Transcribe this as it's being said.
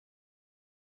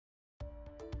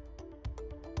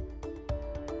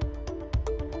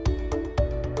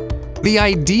The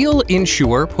ideal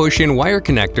Ensure push-in wire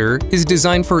connector is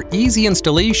designed for easy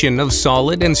installation of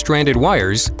solid and stranded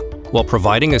wires while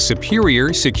providing a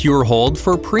superior secure hold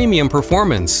for premium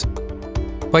performance.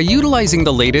 By utilizing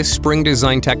the latest spring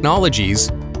design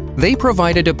technologies, they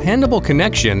provide a dependable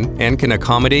connection and can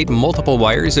accommodate multiple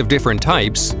wires of different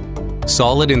types,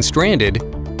 solid and stranded,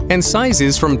 and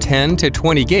sizes from 10 to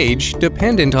 20 gauge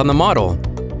dependent on the model.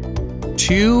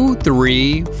 2,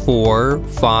 3, 4,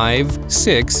 5,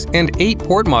 6, and 8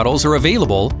 port models are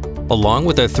available, along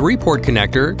with a 3-port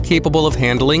connector capable of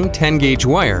handling 10 gauge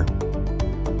wire.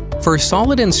 For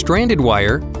solid and stranded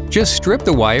wire, just strip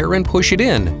the wire and push it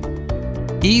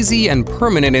in. Easy and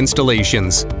permanent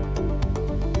installations.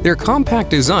 Their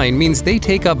compact design means they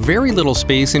take up very little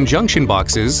space in junction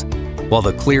boxes, while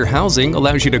the clear housing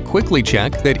allows you to quickly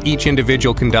check that each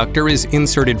individual conductor is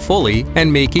inserted fully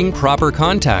and making proper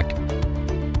contact.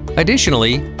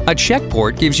 Additionally, a check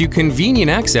port gives you convenient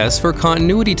access for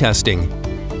continuity testing.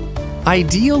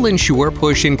 Ideal Ensure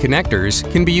push-in connectors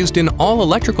can be used in all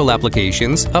electrical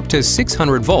applications up to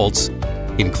 600 volts,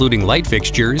 including light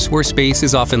fixtures where space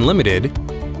is often limited,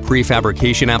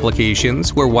 prefabrication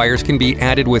applications where wires can be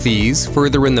added with ease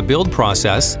further in the build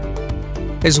process,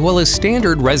 as well as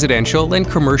standard residential and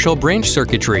commercial branch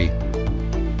circuitry.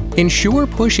 Ensure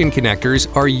push-in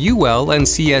connectors are UL and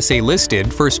CSA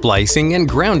listed for splicing and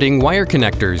grounding wire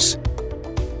connectors.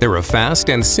 They're a fast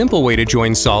and simple way to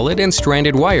join solid and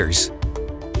stranded wires.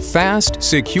 Fast,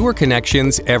 secure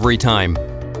connections every time.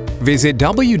 Visit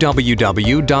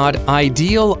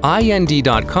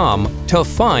www.idealind.com to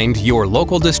find your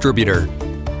local distributor.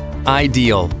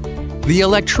 Ideal, the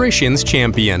electrician's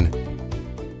champion.